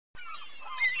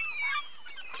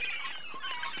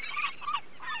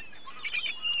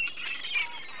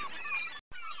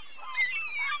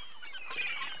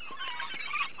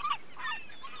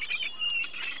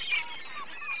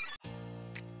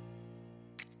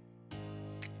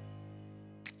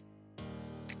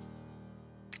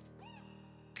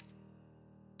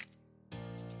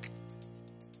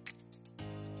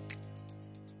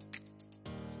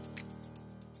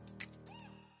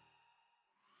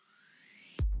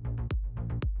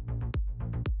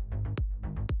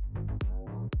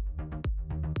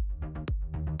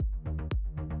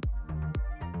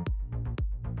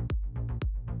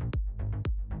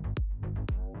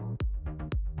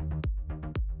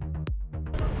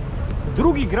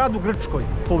drugi grad u Grčkoj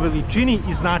po veličini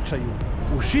i značaju.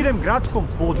 U širem gradskom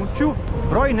području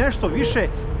broji nešto više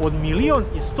od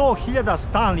 1.100.000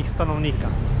 stalnih stanovnika.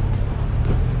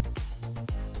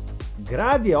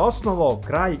 Grad je osnovao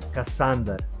kralj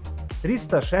Cassander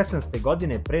 316.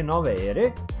 godine pre nove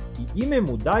ere i ime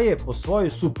mu daje po svojoj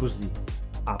supruzi,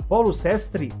 a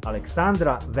polusestri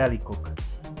Aleksandra Velikog,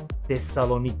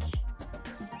 Thessaloniki.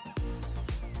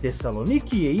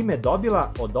 Thessaloniki je ime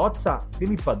dobila od oca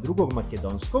Filipa II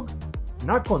Makedonskog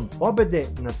nakon pobede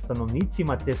nad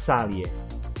stanovnicima Tesalije,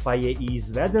 pa je i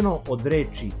izvedeno od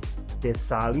reči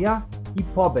Tesalija i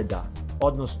pobeda,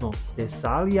 odnosno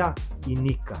Tesalija i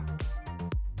NIKA.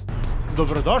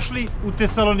 Dobrodošli u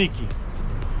Thessaloniki!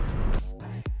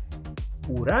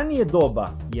 U ranije doba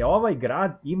je ovaj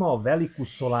grad imao veliku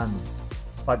solanu,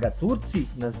 pa ga Turci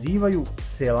nazivaju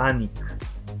SELANIK,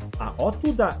 a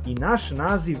otuda i naš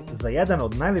naziv za jedan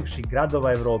od najlepših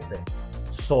gradova Evrope,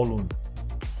 SOLUN.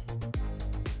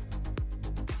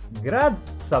 Grad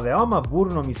sa veoma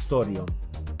burnom istorijom,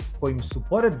 kojim su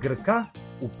pored Grka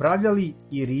upravljali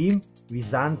i Rim,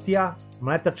 Vizantija,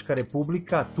 Mletačka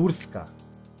republika, Turska,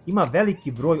 ima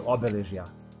veliki broj obeležja,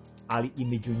 ali i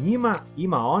među njima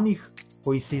ima onih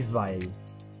koji se izdvajaju.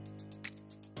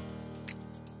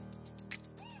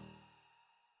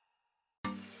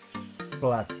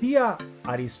 Platija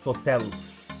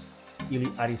Aristotelus ili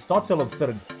Aristotelov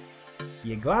trg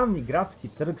je glavni gradski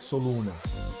trg Soluna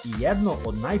i jedno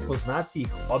od najpoznatijih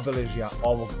obeležja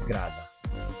ovog grada.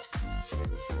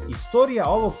 Istorija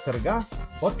ovog trga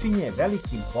počinje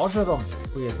velikim požarom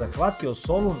koji je zahvatio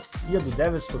Solun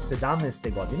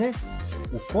 1917. godine,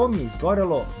 u kom je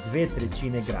izgorelo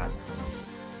 2/3 grada.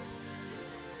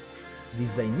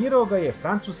 Dizajnirao ga je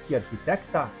francuski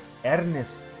arhitekta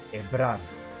Ernest Ebrard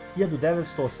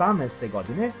 1918.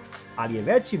 godine, ali je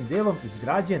većim delom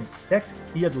izgrađen tek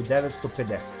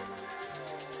 1950.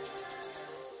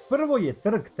 Prvo je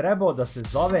trg trebao da se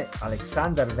zove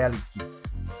Aleksandar Veliki,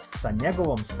 sa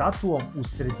njegovom statuom u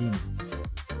sredini,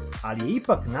 ali je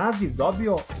ipak naziv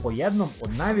dobio po jednom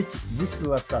od najvećih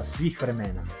mislilaca svih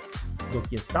vremena,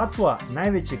 dok je statua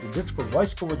najvećeg grčkog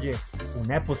vojskovođe u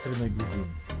neposrednoj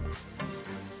blizini.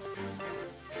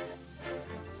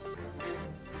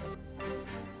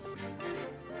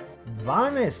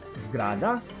 Dvanaest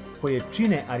zgrada koje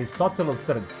čine Aristotelov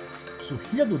trg su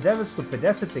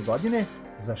 1950. godine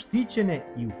zaštićene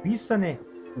i upisane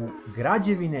u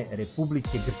građevine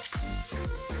Republike Grčke.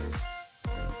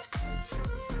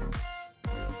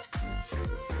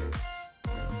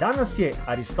 Danas je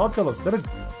Aristotelov trg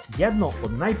jedno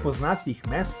od najpoznatijih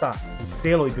mesta u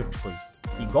celoj Grčkoj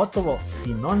i gotovo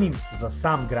sinonim za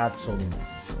sam grad Solun.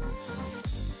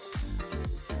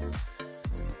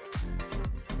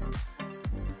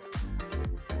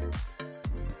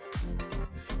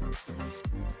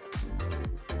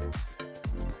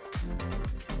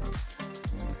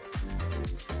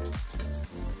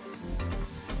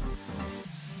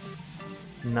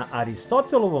 Na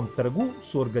Aristotelovom trgu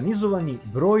su organizovani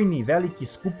brojni veliki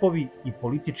skupovi i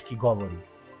politički govori.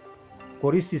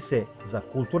 Koristi se za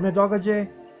kulturne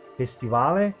događaje,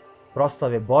 festivale,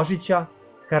 proslave Božića,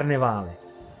 karnevale.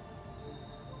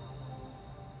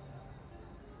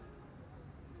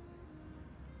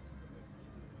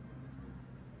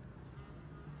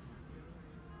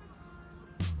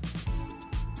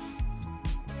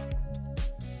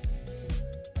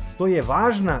 To je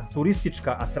važna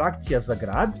turistička atrakcija za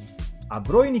grad, a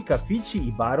brojni kafići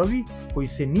i barovi koji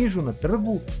se nižu na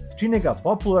trgu čine ga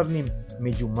popularnim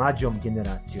među mlađom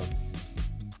generacijom.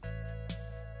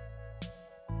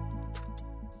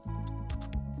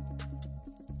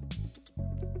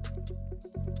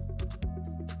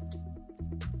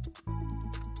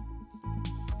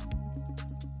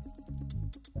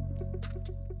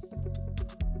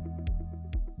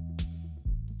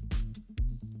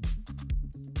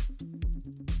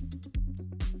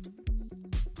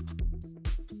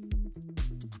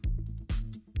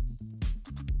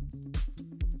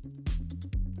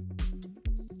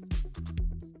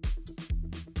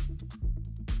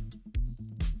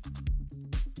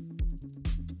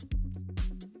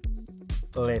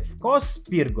 Lefkos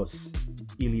Pirgos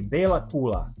ili Bela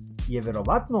kula je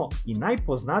verovatno i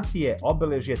najpoznatije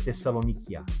obeležje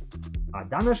Thessalonikija, a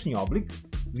današnji oblik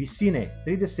visine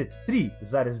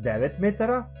 33,9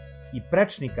 metara i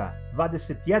prečnika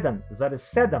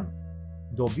 21,7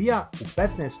 dobija u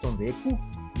 15. veku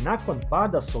nakon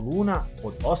pada Soluna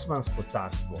pod Osmansko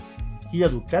carstvo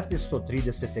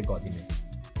 1430. godine.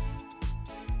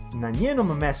 Na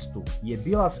njenom mestu je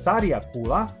bila starija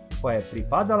kula koja je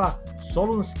pripadala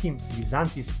solunskim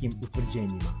vizantijskim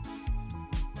utvrđenjima.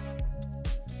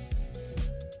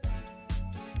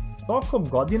 Tokom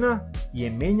godina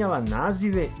je menjala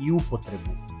nazive i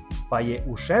upotrebu, pa je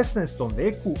u 16.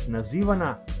 veku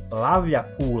nazivana Lavlja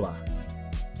kula,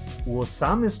 u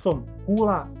 18.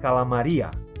 kula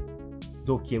Kalamarija,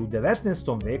 dok je u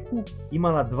 19. veku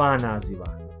imala dva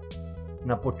naziva.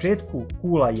 Na početku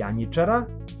kula Janjičara,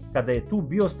 kada je tu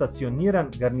bio stacioniran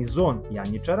garnizon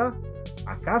Janjičara,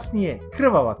 a kasnije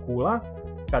Krvava kula,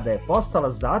 kada je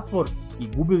postala zatvor i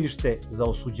gubilište za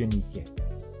osuđenike.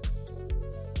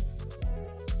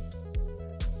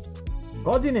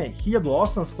 Godine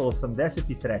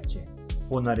 1883.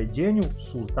 po naređenju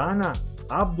sultana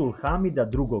Abdul Hamida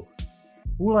II.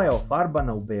 Kula je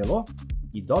ofarbana u belo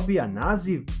i dobija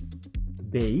naziv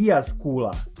Bejaz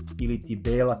kula ili ti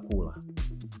Bela kula.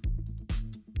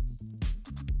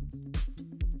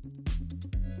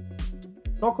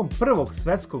 Tokom Prvog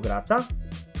svetskog rata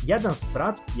jedan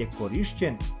sprat je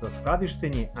korišćen za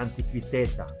skladištenje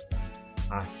antikviteta,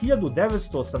 a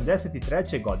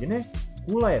 1983. godine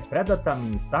kula je predata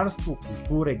Ministarstvu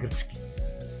kulture Grčke.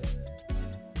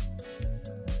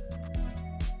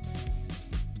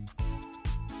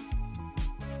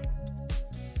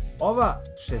 Ova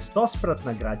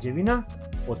šestospratna građevina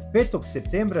od 5.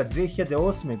 septembra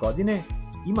 2008. godine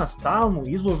ima stalnu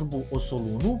izložbu o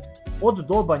Solunu od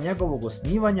doba njegovog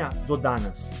osnivanja do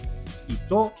danas, i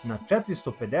to na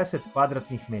 450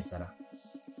 kvadratnih metara.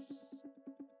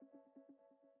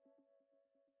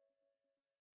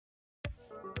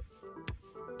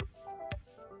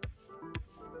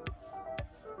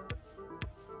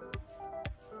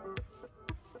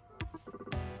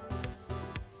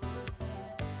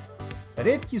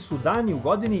 Retki su dani u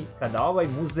godini kada ovaj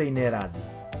muzej ne radi,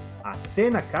 a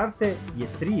cena karte je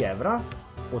 3 evra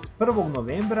od 1.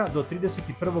 novembra do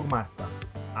 31. marta,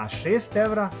 a 6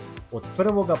 evra od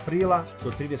 1. aprila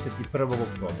do 31.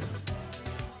 oktobra.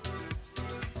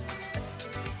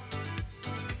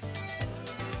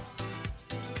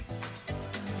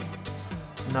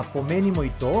 Napomenimo i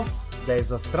to da je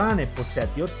za strane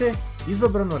posetioce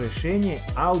izabrano rešenje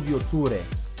audio ture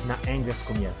na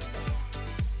engleskom jeziku.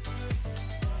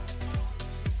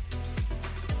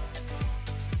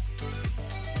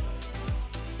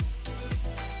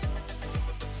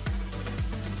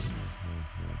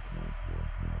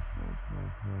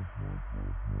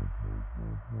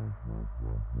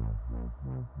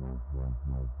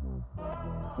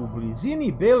 U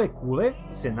blizini Bele kule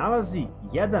se nalazi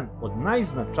jedan od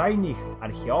najznačajnijih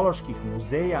arheoloških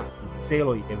muzeja u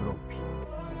celoj Evropi.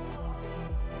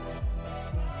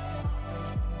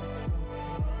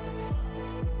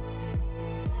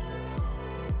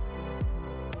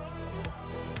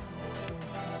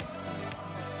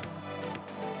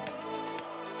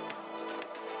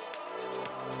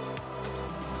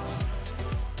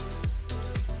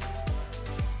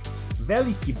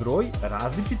 Veliki broj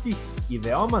različitih i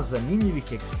veoma zanimljivih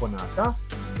eksponata,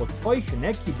 od kojih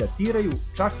neki datiraju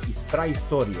čak iz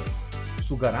praistorije,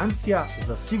 su garancija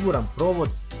za siguran provod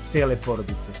cele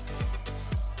porodice.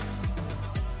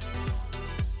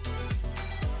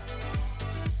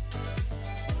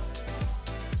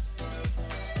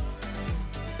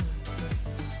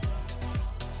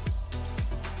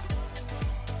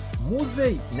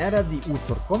 Muzej ne radi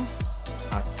utorkom,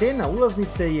 a cena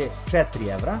ulaznice je 4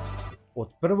 evra, od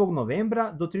 1.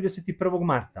 novembra do 31.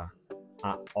 marta,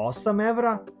 a 8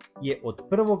 evra je od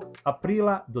 1.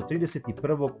 aprila do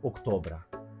 31. oktobra.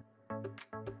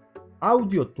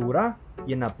 Audio tura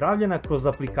je napravljena kroz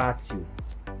aplikaciju,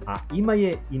 a ima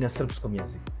je i na srpskom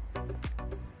jeziku.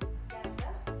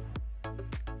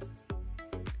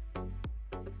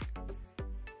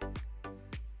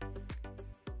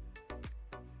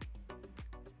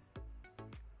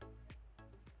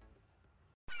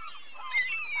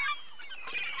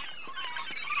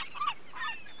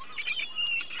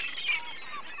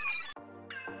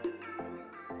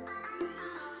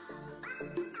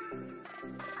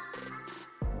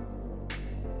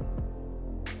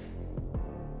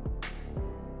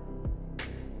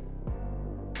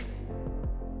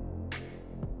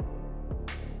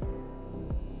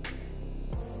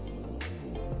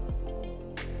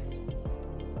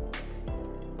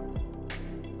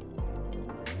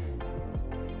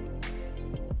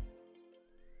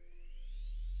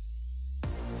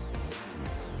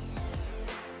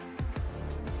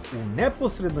 U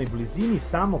neposrednoj blizini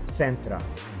samog centra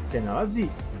se nalazi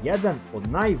jedan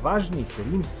od najvažnijih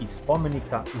rimskih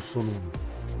spomenika u Solunu.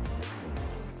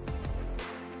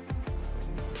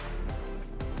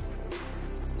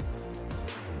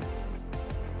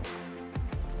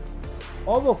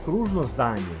 Ovo kružno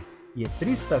zdanje je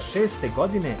 306.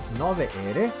 godine nove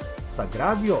ere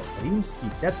sagradio rimski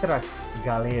tetrarh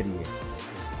Galerije,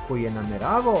 koji je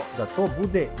nameravao da to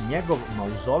bude njegov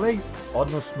mauzolej,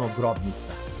 odnosno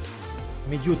grobnica.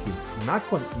 Međutim,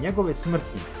 nakon njegove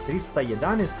smrti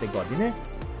 311. godine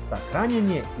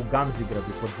sahranjen je u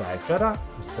Gamzigradu kod Zaječara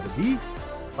u Srbiji,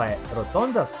 pa je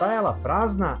rotonda stajala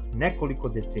prazna nekoliko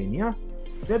decenija,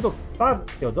 sve dok car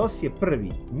Teodosije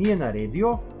I nije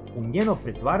naredio u njeno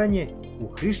pretvaranje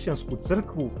u hrišćansku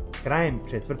crkvu krajem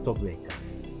 4. veka.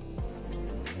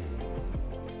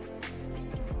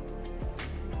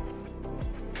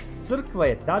 Crkva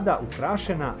je tada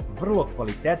ukrašena vrlo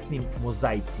kvalitetnim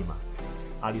mozaicima,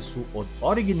 ali su od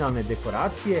originalne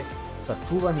dekoracije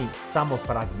sačuvani samo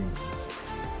fragmenti. –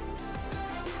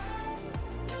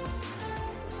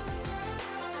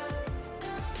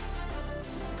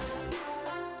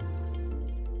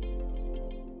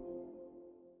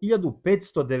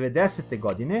 1590.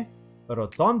 godine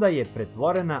rotonda je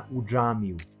pretvorena u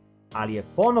džamiju, ali je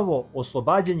ponovo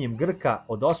oslobađanjem Grka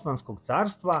od Osmanskog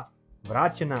carstva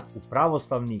vraćena u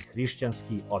pravoslavni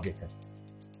hrišćanski objekat.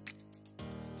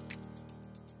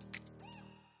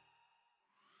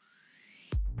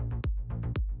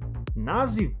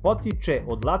 Naziv potiče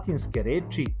od latinske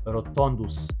reči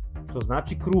rotondus, što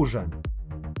znači kružan,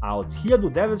 a od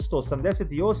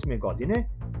 1988. godine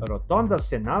rotonda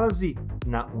se nalazi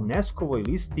na UNESCO-voj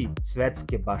listi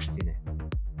svetske baštine.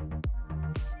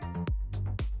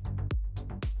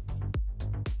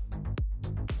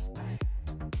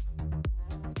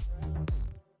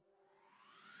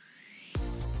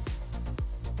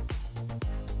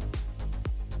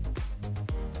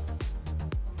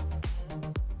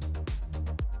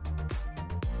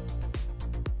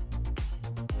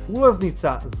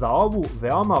 Ulaznica za ovu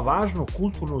veoma važnu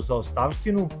kulturnu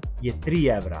zaostavštinu je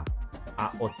 3 evra, a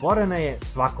otvorena je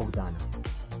svakog dana.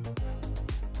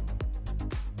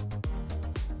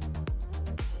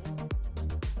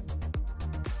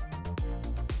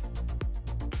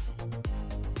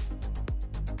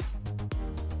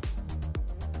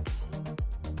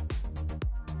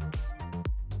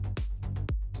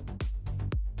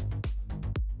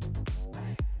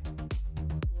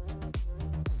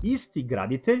 Isti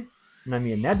graditelj nam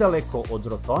je nedaleko od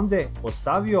rotonde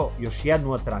ostavio još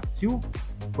jednu atrakciju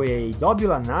koja je i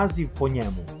dobila naziv po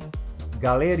njemu –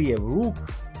 Galerijev luk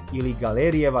ili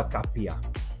Galerijeva kapija.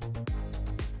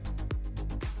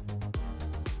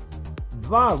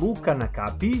 2 luka na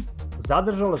kapiji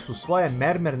zadržala su svoje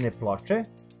mermerne ploče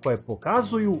koje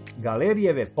pokazuju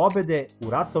Galerijeve pobede u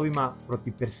ratovima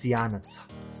protiv Persijanaca.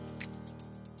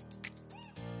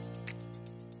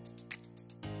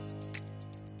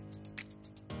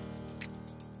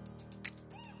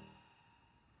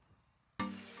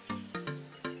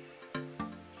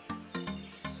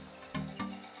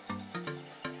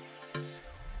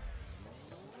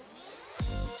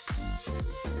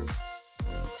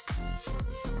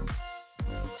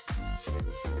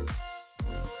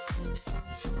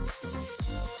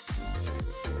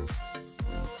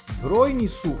 Brojni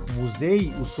su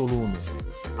muzeji u Solunu,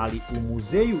 ali u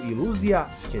muzeju iluzija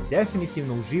će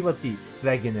definitivno uživati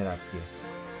sve generacije.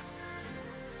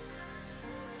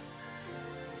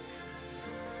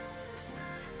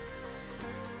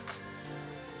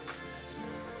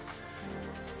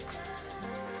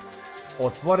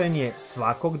 Otvoren je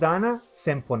svakog dana,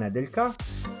 sem ponedeljka,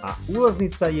 a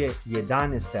ulaznica je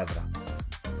 11 evra.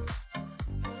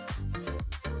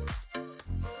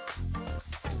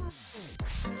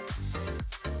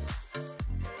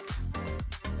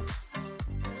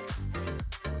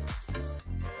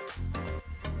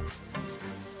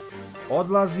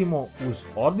 Odlazimo uz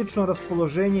odlično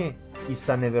raspoloženje i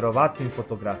sa neverovatnim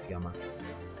fotografijama.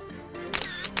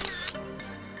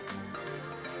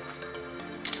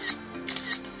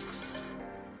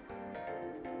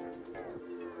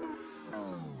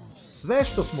 Sve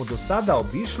što smo do sada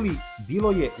obišli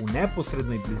bilo je u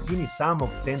neposrednoj blizini samog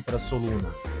centra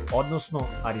Soluna, odnosno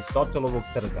Aristotelovog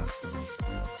trga.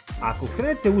 Ako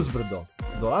krenete uzbrdo,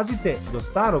 dolazite do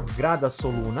starog grada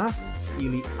Soluna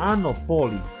ili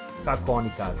Anopoli, kako oni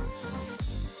kažu.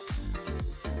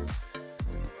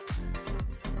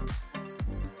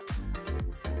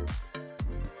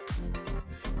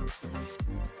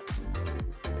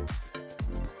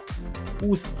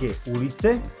 Uske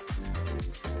ulice,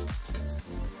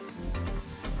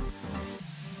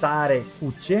 stare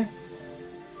kuće,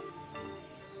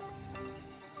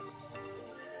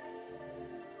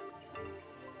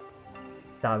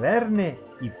 taverne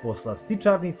i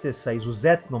poslastičarnice sa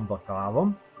izuzetnom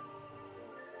baklavom,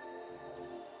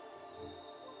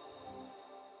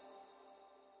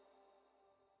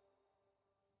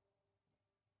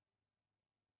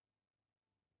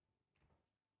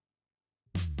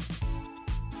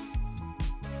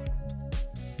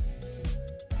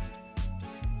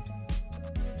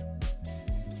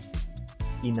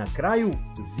 i na kraju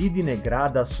zidine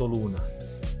grada Soluna.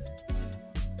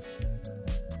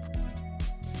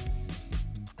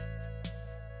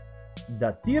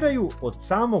 Datiraju od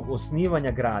samog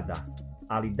osnivanja grada,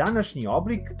 ali današnji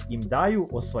oblik im daju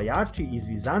osvajači iz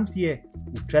Vizantije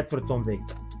u 4.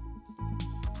 veku.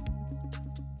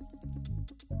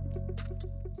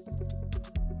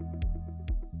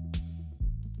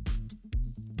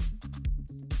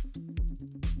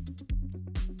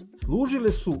 Služile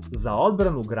su za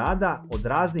odbranu grada od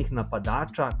raznih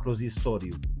napadača kroz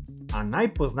istoriju, a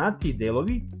najpoznatiji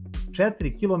delovi,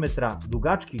 4 km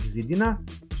dugačkih zidina,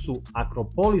 su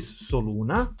Akropolis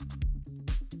Soluna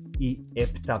i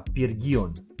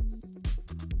Eptapirgion.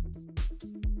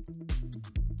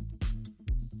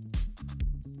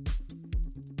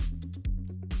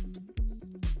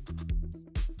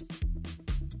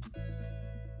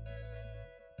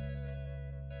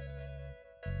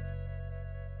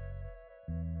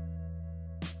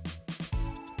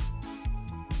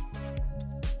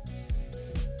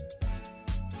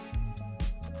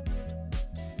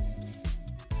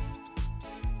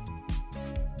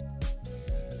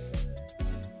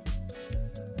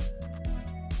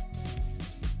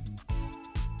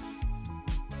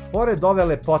 Pored ove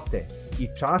lepote i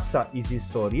časa iz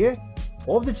istorije,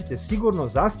 ovdje ćete sigurno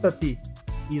zastati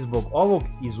i zbog ovog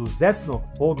izuzetnog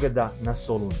pogleda na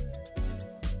Solun.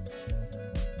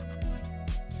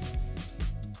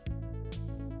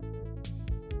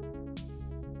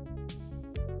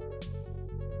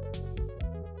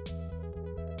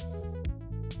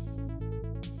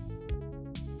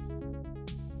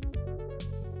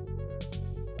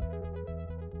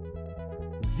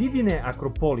 Zidine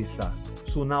Akropolisa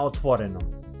su na otvorenom,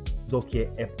 dok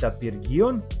je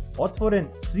Eptapirgion otvoren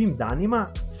svim danima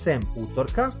sem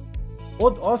utorka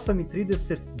od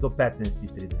 8:30 do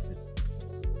 15:30.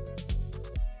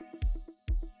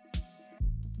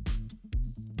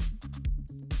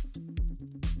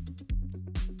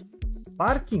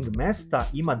 Parking mesta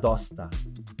ima dosta,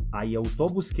 a i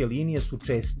autobuske linije su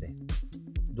česte.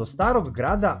 Do starog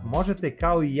grada možete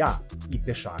kao i ja i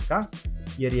pešaka,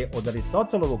 jer je od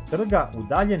Aristotelovog trga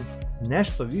udaljen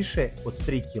nešto više od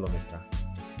 3 km.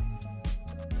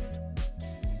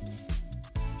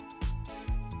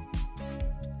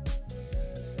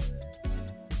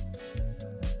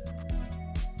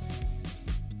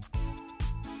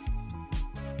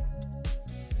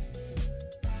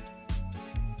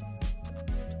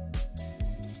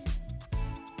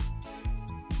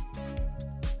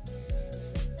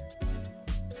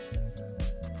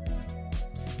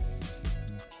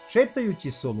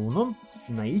 Šetajući Solunom,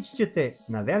 naići ćete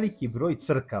na veliki broj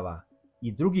crkava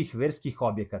i drugih verskih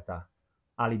objekata,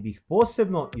 ali bih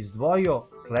posebno izdvojio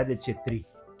sledeće 3.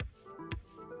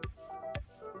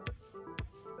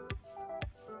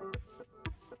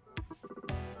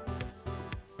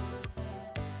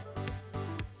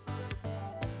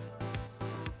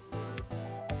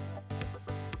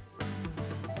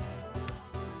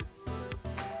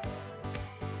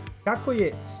 Kako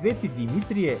je Sveti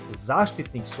Dimitrije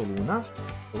zaštitnik Soluna,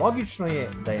 logično je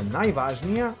da je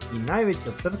najvažnija i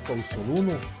najveća crkva u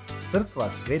Solunu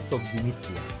crkva Svetog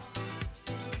Dimitrija.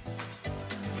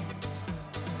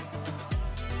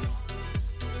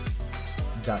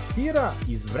 Datira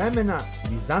iz vremena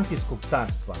Vizantijskog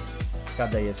carstva,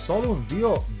 kada je Solun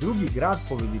bio drugi grad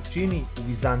po veličini u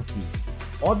Vizantiji,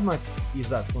 odmah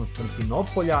iza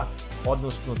Konstantinopolja,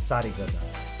 odnosno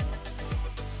Carigrada.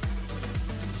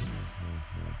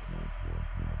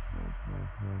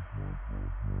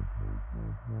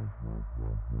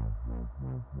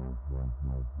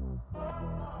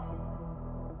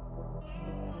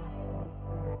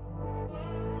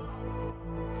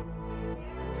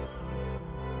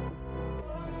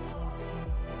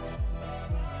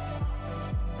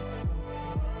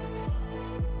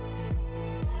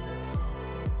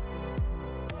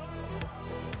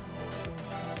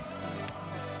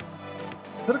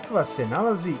 Crkva se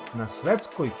nalazi na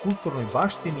svetskoj kulturnoj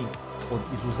baštini od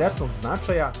izuzetnog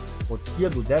značaja od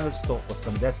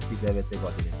 1989.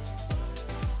 godine.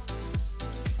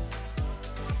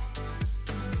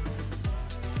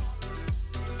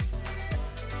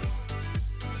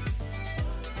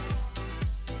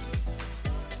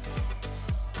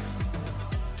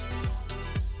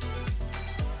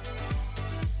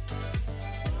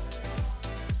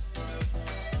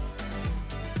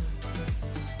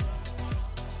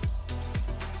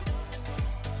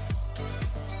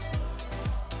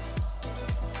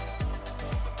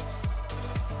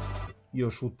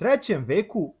 Još u 3.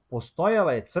 veku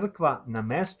postojala je crkva na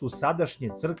mestu sadašnje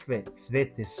crkve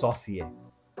Svete Sofije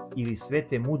ili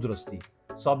Svete Mudrosti,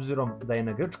 s obzirom da je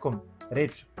na grčkom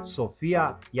reč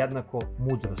Sofija jednako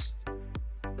mudrost.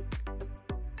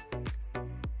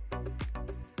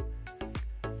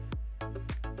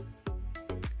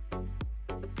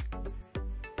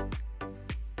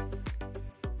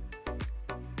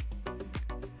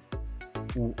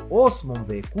 U 8.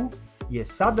 veku je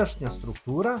sadašnja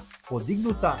struktura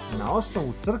podignuta na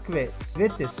osnovu crkve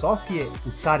Svete Sofije u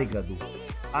Carigradu,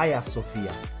 Aja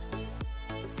Sofija.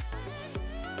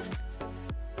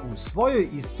 U svojoj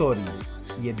istoriji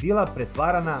je bila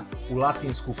pretvarana u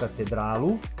latinsku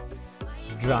katedralu,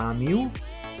 džamiju,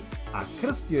 a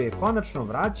krst joj je konačno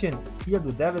vraćen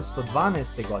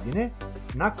 1912. godine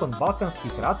nakon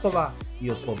Balkanskih ratova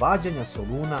i oslobađanja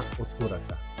Soluna od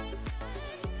Turaka.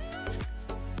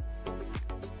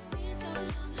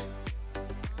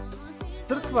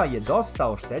 Crkva je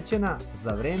dosta oštećena za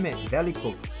vreme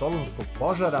velikog solunskog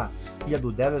požara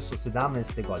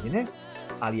 1917. godine,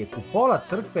 ali je kupola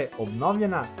crkve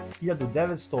obnovljena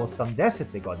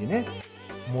 1980. godine,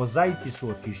 mozaici su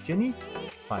očišćeni,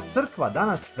 pa crkva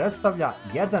danas predstavlja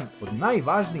jedan od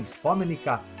najvažnijih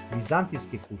spomenika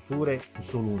vizantijske kulture u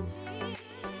Solunu.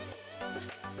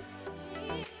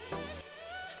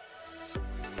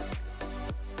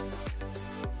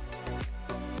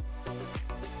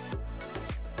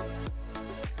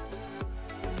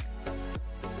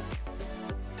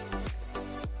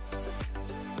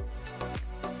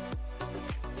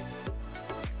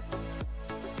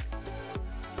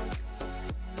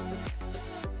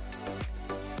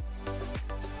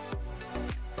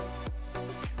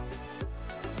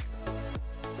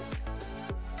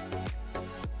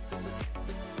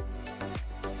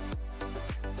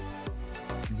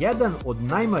 Jedan od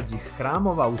najmlađih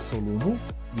hramova u Solunu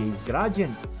je izgrađen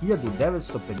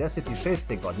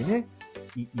 1956. godine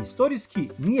i istorijski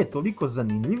nije toliko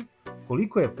zanimljiv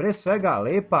koliko je pre svega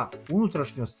lepa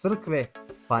unutrašnjost crkve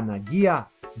Panagija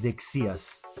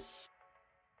Deksijas.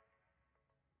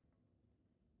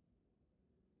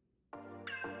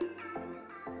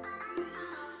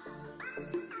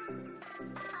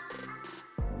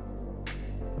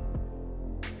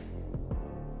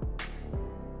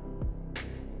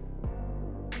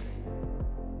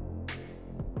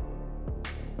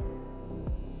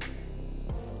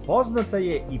 Poznata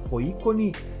je i po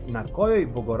ikoni na kojoj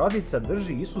Bogorodica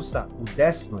drži Isusa u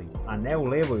desnoj, a ne u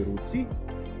levoj ruci,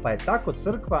 pa je tako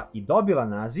crkva i dobila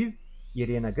naziv jer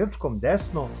je na grčkom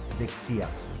desno Deksija.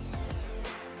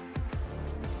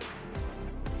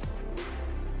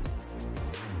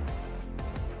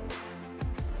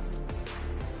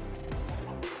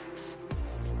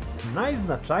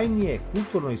 Najznačajnije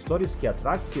kulturno-istorijske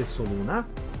atrakcije Soluna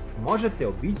možete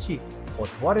obići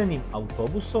otvorenim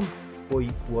autobusom koji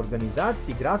u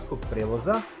organizaciji gradskog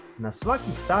prevoza na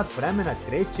svakih sat vremena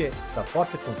kreće sa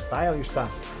početnog stajališta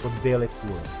kod Bele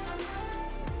kule.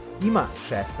 Ima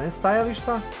 16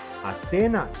 stajališta, a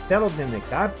cena celodnevne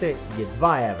karte je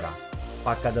 2 evra,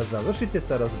 pa kada završite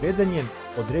sa razgledanjem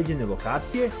određene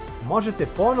lokacije, možete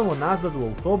ponovo nazad u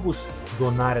autobus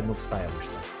do narednog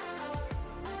stajališta.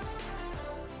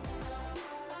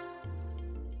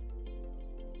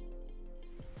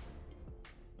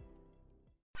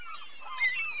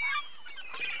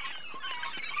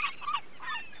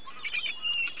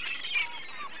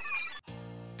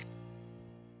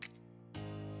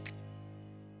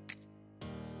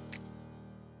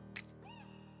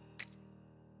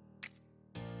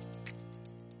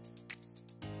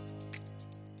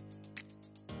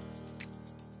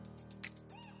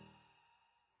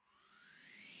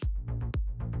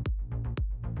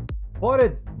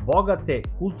 Pored bogate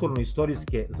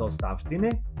kulturno-istorijske zaostavštine,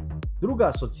 druga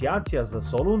asocijacija za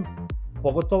Solun,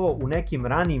 pogotovo u nekim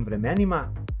ranijim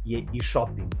vremenima, je i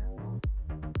shopping.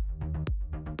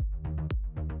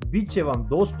 Biće vam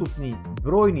dostupni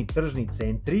brojni tržni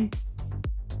centri,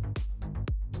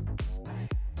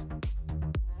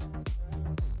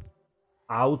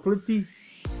 outleti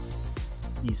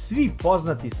i svi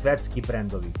poznati svetski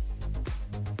brendovi.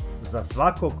 Za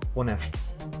svakog po nešto.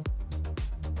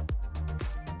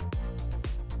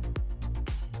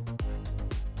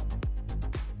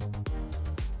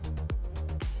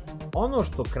 Ono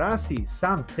što krasi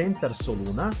sam centar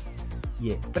Soluna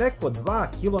je preko 2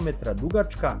 km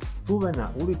dugačka čuvena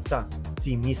ulica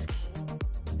Cimiski,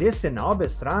 gde se na obe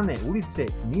strane ulice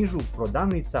nižu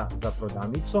prodavnica za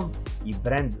prodavnicom i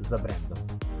brend za brendom.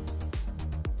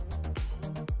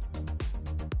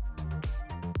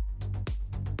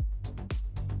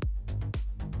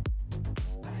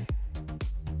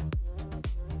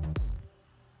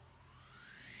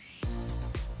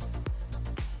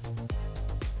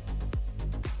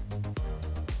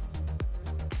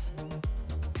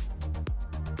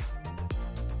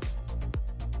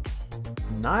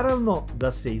 Naravno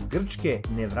da se iz Grčke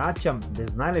ne vraćam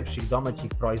bez najlepših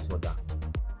domaćih proizvoda.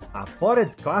 A pored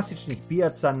klasičnih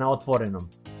pijaca na otvorenom,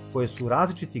 koje su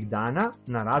različitih dana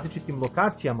na različitim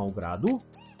lokacijama u gradu,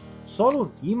 Solun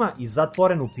ima i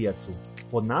zatvorenu pijacu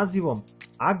pod nazivom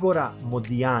Agora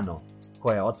Modiano,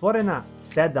 koja je otvorena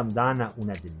 7 dana u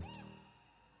nedelju.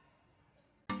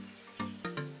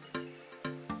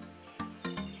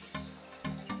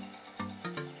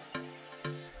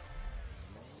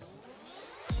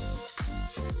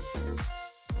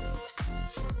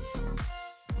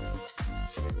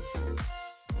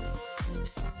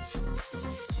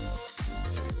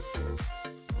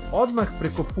 Odmah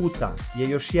preko puta je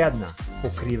još jedna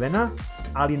pokrivena,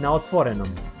 ali na otvorenom,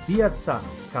 pijaca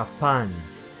Kapani.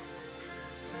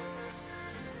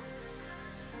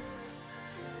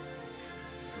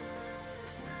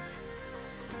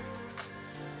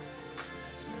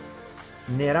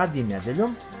 Ne radi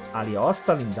nedeljom, ali je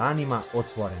ostalim danima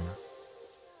otvorena.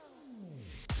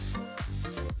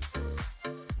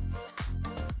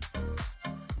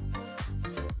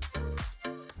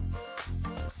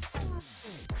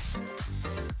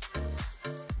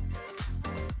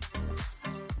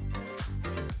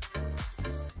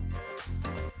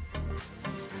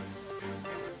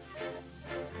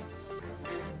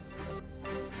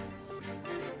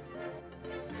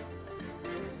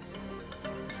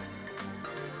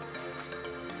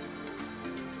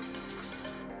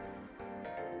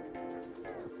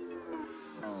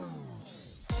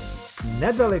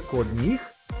 Nedaleko od njih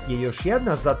je još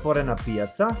jedna zatvorena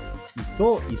pijaca, i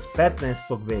to iz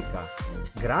 15. veka,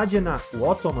 građena u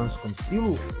otomanskom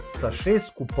stilu sa 6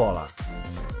 kupola,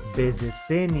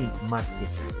 Bezesteni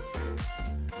market.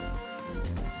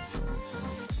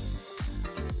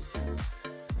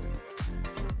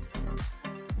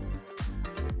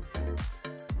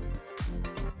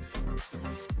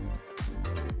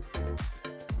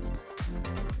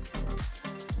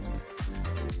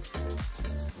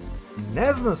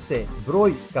 Ne zna se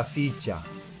broj kafića,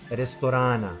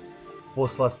 restorana,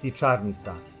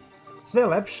 poslastičarnica, sve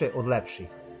lepše od lepših,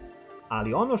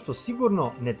 ali ono što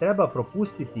sigurno ne treba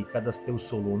propustiti kada ste u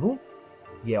Solunu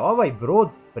je ovaj brod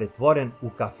pretvoren u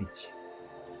kafić.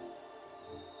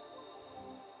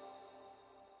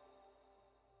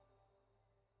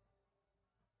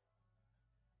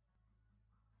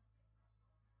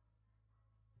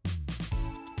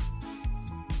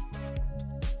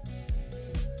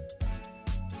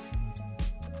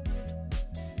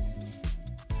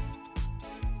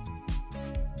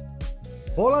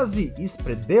 Polazi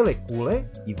ispred Bele kule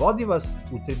i vodi vas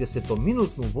u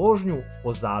 30-minutnu vožnju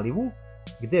po zalivu,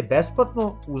 gde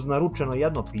besplatno, uz naručeno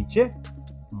jedno piće,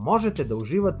 možete da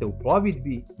uživate u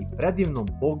plovidbi i predivnom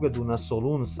pogledu na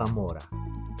Solun sa mora.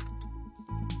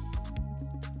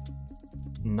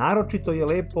 Naročito je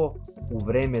lepo u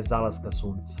vreme zalaska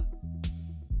sunca.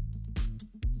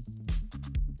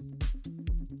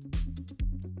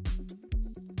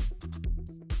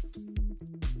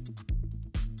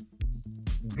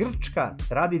 Grčka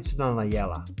tradicionalna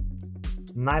jela,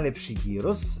 najlepši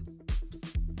giros,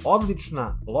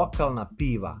 odlična lokalna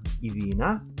piva i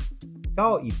vina,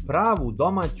 kao i pravu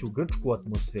domaću grčku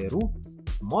atmosferu,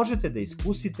 možete da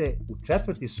iskusite u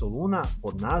četvrti Soluna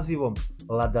pod nazivom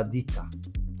Ladadika,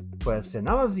 koja se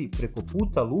nalazi preko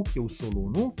puta luke u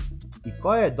Solunu i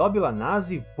koja je dobila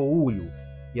naziv po ulju,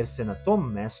 jer se na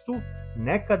tom mestu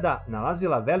nekada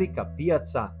nalazila velika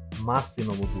pijaca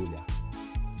maslinovog ulja.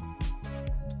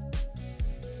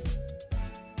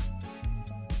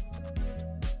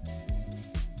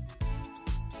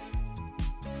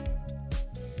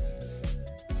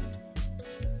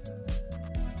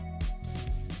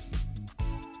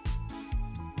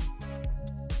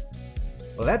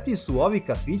 Leti su ovi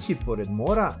kafići pored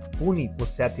mora puni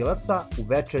posetilaca u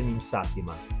večernjim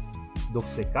satima, dok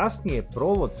se kasnije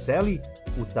provod seli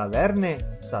u taverne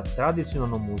sa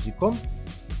tradicionalnom muzikom,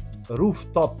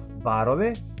 rooftop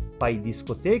barove, pa i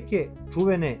diskoteke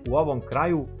čuvene u ovom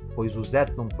kraju po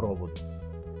izuzetnom provodu.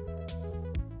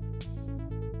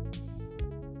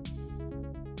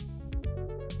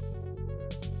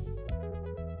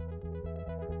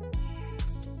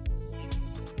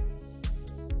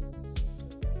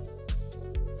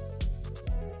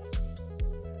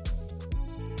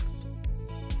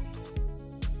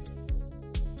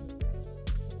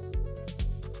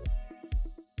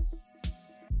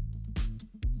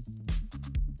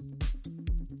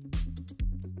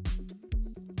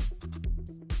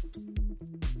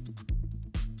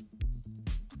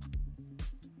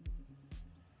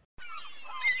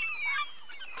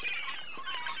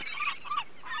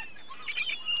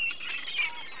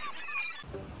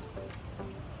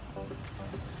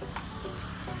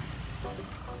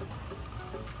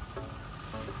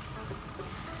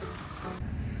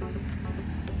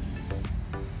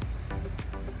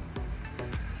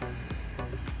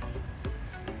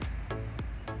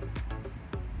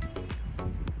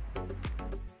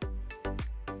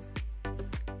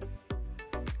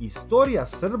 Istorija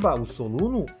Srba u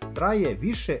Solunu traje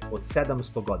više od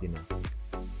 700 godina.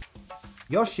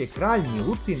 Još je kralj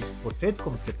Milutin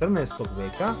početkom 14.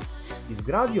 veka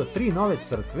izgradio 3 nove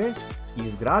crkve i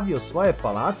izgradio svoje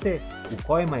palate u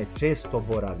kojima je često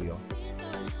boravio.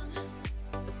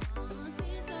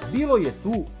 Bilo je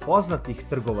tu poznatih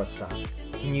trgovaca,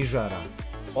 knjižara,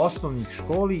 osnovnih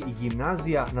školi i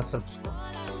gimnazija na srpskom,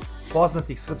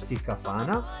 poznatih srpskih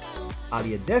kafana,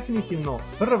 ali je definitivno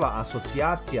prva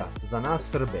asocijacija za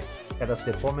nas Srbe kada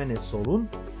se pomene Solun,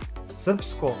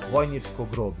 srpsko vojničko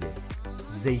groblje,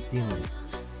 Zejtinlik.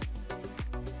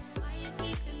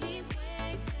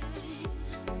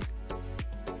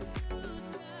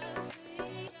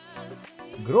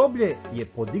 Groblje je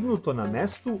podignuto na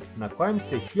mestu na kojem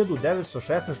se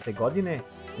 1916. godine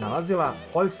nalazila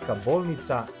poljska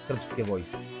bolnica srpske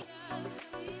vojske.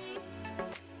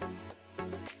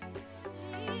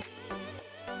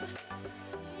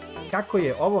 Kako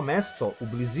je ovo mesto u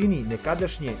blizini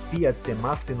nekadašnje pijace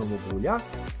maslinovog ulja,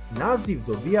 naziv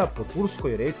dobija po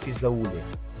turskoj reči za ulje,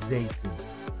 zejtin.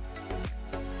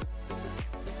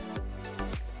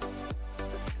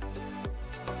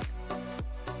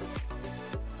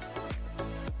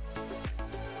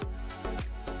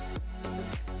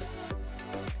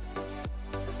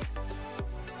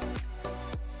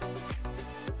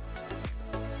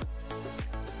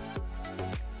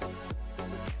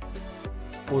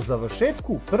 Po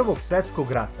završetku Prvog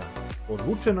svjetskog rata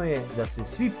odlučeno je da se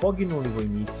svi poginuli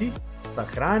vojnici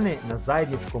sahrane na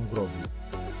zajedničkom groblju,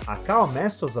 a kao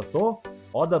mesto za to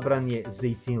odabran je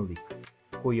Zejtinlik,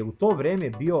 koji je u to vreme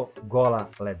bio gola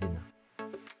ledina.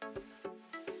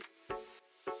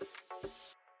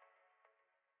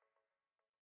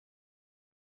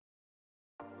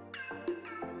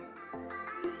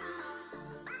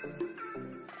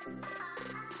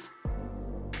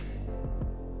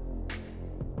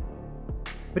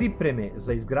 Pripreme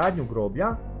za izgradnju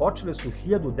groblja počele su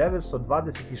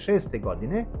 1926.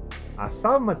 godine, a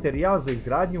sav materijal za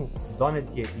izgradnju donet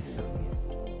je iz Srbije.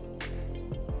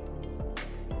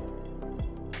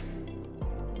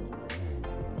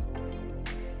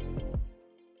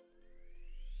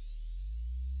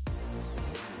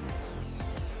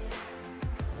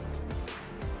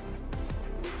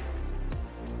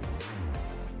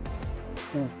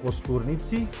 U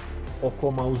Kosturnici,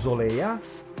 oko mauzoleja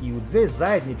i u 2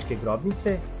 zajedničke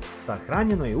grobnice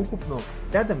sahranjeno je ukupno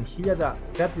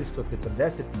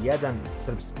 7441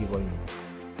 srpski vojnik.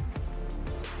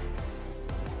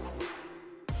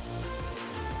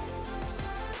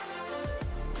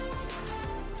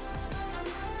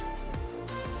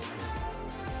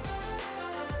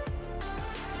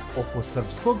 Oko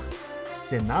srpskog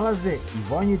se nalaze i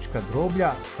vojnička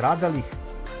groblja stradalih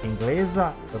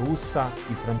Engleza, Rusa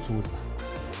i Francuza.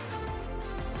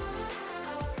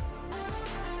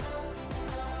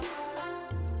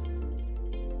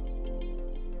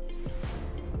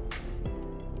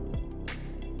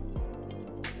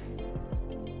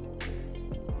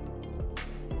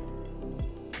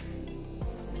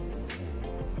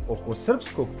 Oko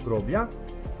srpskog groblja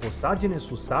posađene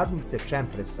su sadnice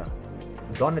čempresa,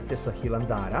 donete sa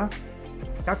Hilandara,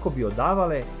 kako bi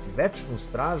odavale večnu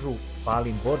stražu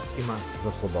palim borcima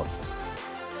za slobodu.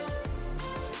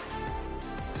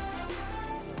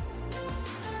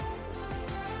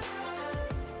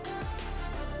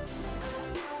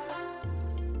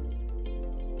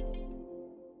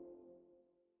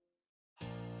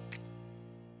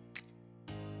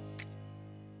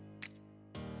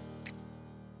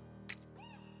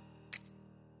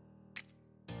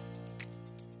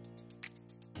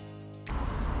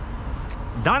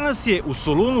 Danas je u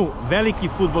Solunu veliki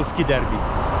fudbalski derbi.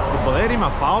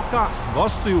 Fudbalerima PAOK-a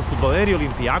gostuju fudbaleri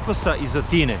Olimpijakosa iz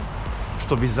Atine,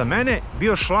 što bi za mene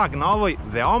bio šlag na ovoj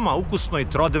veoma ukusnoj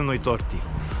trodnevnoj torti.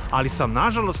 Ali sam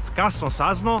nažalost kasno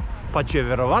saznao, pa ću je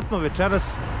verovatno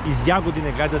večeras iz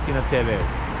Jagodine gledati na TV-u.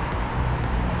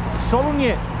 Solun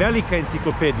je velika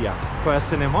enciklopedija koja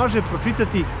se ne može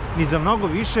pročitati ni za mnogo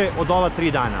više od ova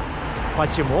 3 dana, pa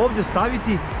ćemo ovdje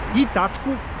staviti i tačku,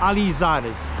 ali i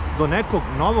zarez, do nekog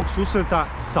novog susreta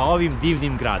sa ovim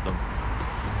divnim gradom.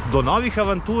 Do novih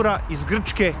avantura iz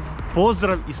Grčke,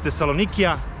 pozdrav iz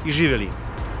Tesalonikija i živeli!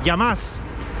 Jamas!